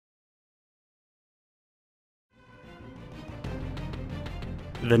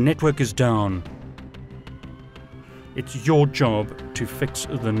The network is down. It's your job to fix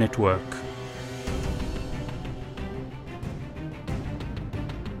the network.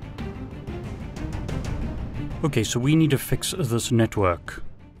 Okay, so we need to fix this network.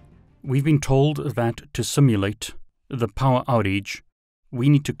 We've been told that to simulate the power outage, we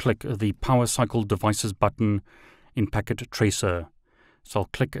need to click the Power Cycle Devices button in Packet Tracer. So I'll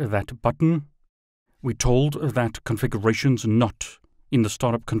click that button. We're told that configurations not in the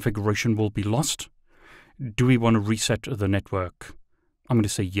startup configuration will be lost. Do we want to reset the network? I'm going to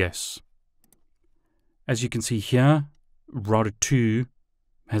say yes. As you can see here, router 2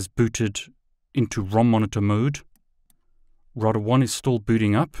 has booted into ROM monitor mode. Router 1 is still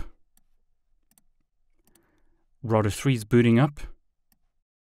booting up. Router 3 is booting up.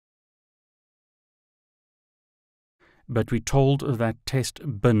 But we're told that test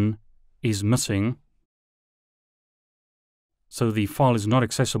bin is missing, so the file is not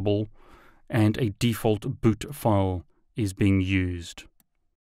accessible and a default boot file is being used.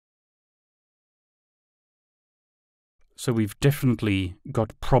 So we've definitely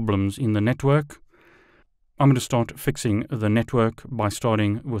got problems in the network. I'm going to start fixing the network by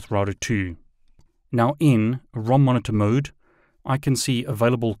starting with router 2. Now in ROM monitor mode, I can see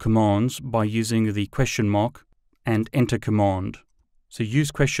available commands by using the question mark and enter command. So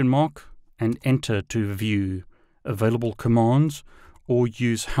use question mark and enter to view available commands, or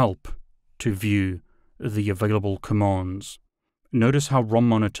use help to view the available commands. Notice how ROM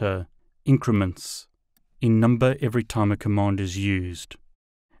monitor increments in number every time a command is used.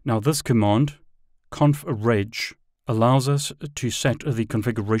 Now this command, conf_reg, allows us to set the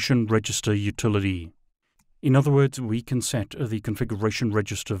configuration register utility. In other words, we can set the configuration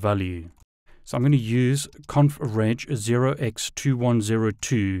register value. So I'm going to use conf_reg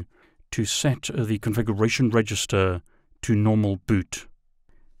 0x2102 to set the configuration register to normal boot.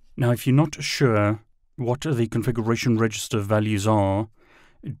 Now, if you're not sure what the configuration register values are,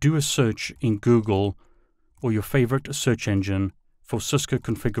 do a search in Google or your favorite search engine for Cisco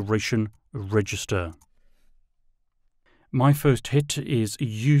configuration register. My first hit is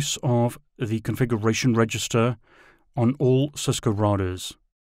use of the configuration register on all Cisco routers.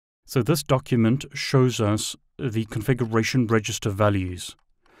 So this document shows us the configuration register values.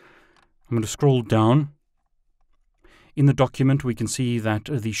 I'm going to scroll down. In the document, we can see that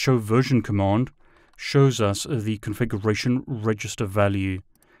the show version command shows us the configuration register value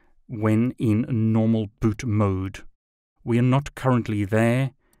when in normal boot mode. We are not currently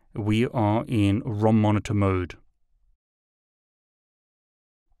there. We are in ROM monitor mode.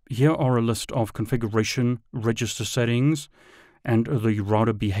 Here are a list of configuration register settings and the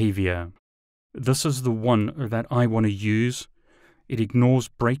router behavior. This is the one that I want to use. It ignores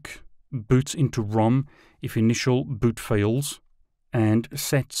break, boots into ROM if initial boot fails, and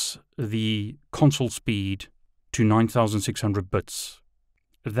sets the console speed to 9600 bits.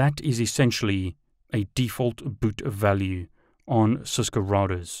 That is essentially a default boot value on Cisco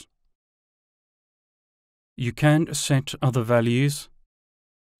routers. You can set other values,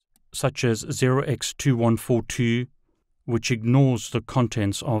 such as 0x2142, which ignores the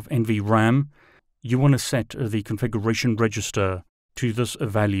contents of NVRAM. You want to set the configuration register to this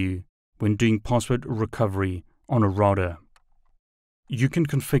value when doing password recovery on a router. You can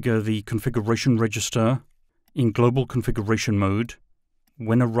configure the configuration register in global configuration mode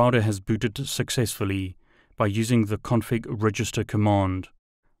when a router has booted successfully by using the config register command.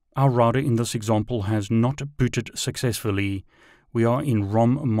 Our router in this example has not booted successfully. We are in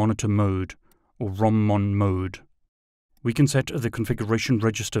ROM monitor mode or ROM-mon mode. We can set the configuration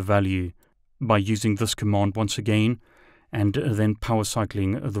register value by using this command once again and then power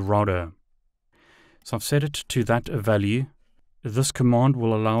cycling the router. So I've set it to that value. This command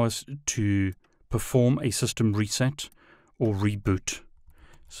will allow us to perform a system reset or reboot.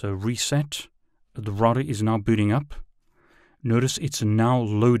 So reset, the router is now booting up. Notice it's now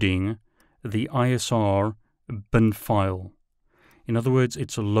loading the ISR bin file. In other words,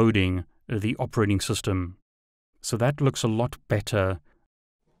 it's loading the operating system. So that looks a lot better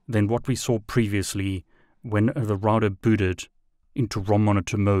than what we saw previously when the router booted into ROM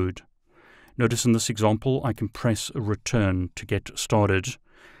monitor mode. Notice in this example, I can press return to get started,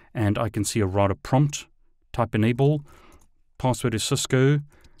 and I can see a router prompt, type enable, password is Cisco,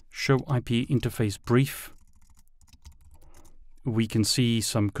 show IP interface brief. We can see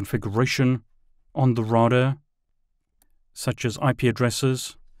some configuration on the router, such as IP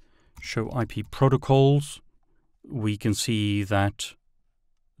addresses, show IP protocols. We can see that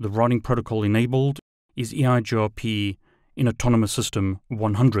the routing protocol enabled is EIGRP in Autonomous System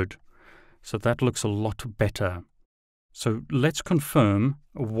 100. So that looks a lot better. So let's confirm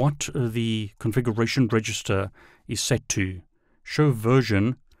what the configuration register is set to. Show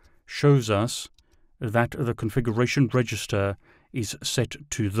version shows us that the configuration register is set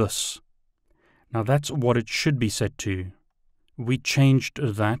to this. Now that's what it should be set to. We changed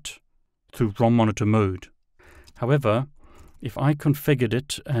that through ROM monitor mode. However, if I configured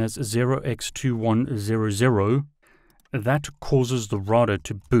it as 0x2100, that causes the router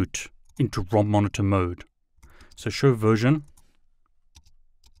to boot into ROM monitor mode. So show version.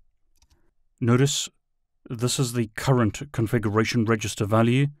 Notice this is the current configuration register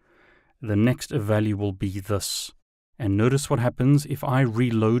value. The next value will be this. And notice what happens if I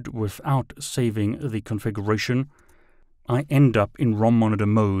reload without saving the configuration. I end up in ROM monitor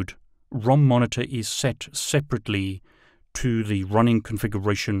mode. ROM monitor is set separately to the running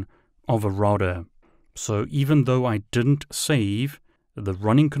configuration of a router. So even though I didn't save the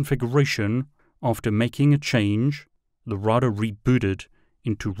running configuration, after making a change, the router rebooted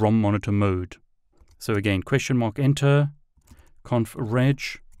into ROM monitor mode. So again, question mark enter, conf reg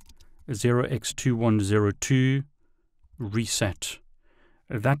 0x2102, reset.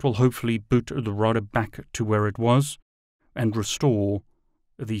 That will hopefully boot the router back to where it was and restore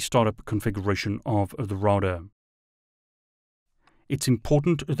the startup configuration of the router. It's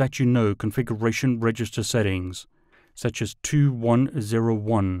important that you know configuration register settings, such as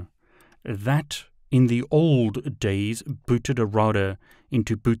 2101. That, in the old days, booted a router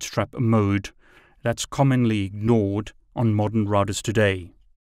into bootstrap mode. That's commonly ignored on modern routers today.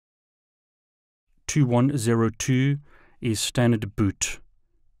 2102 is standard boot.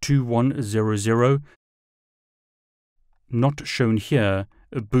 2100, not shown here,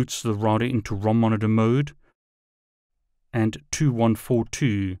 boots the router into ROM monitor mode. And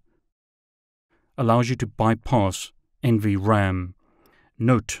 2142 allows you to bypass NVRAM.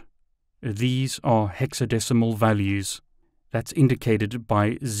 Note, these are hexadecimal values. That's indicated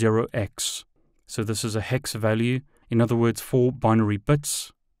by 0x. So this is a hex value, in other words 4 binary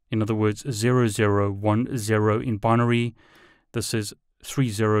bits, in other words 0010 in binary. This is 3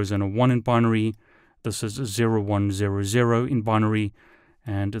 zeros and a 1 in binary. This is 0100 in binary.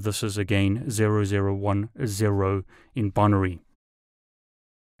 And this is again 0010 in binary.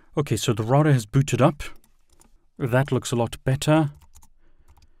 Okay, so the router has booted up. That looks a lot better.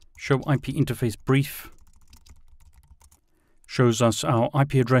 Show IP interface brief. Shows us our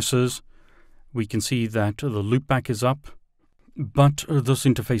IP addresses. We can see that the loopback is up, but this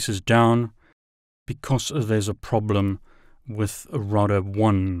interface is down because there's a problem with router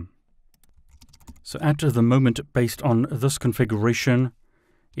 1. So at the moment, based on this configuration,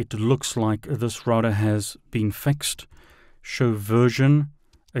 it looks like this router has been fixed. Show version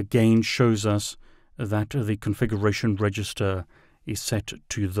again shows us that the configuration register is set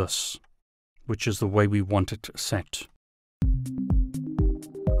to this, which is the way we want it set.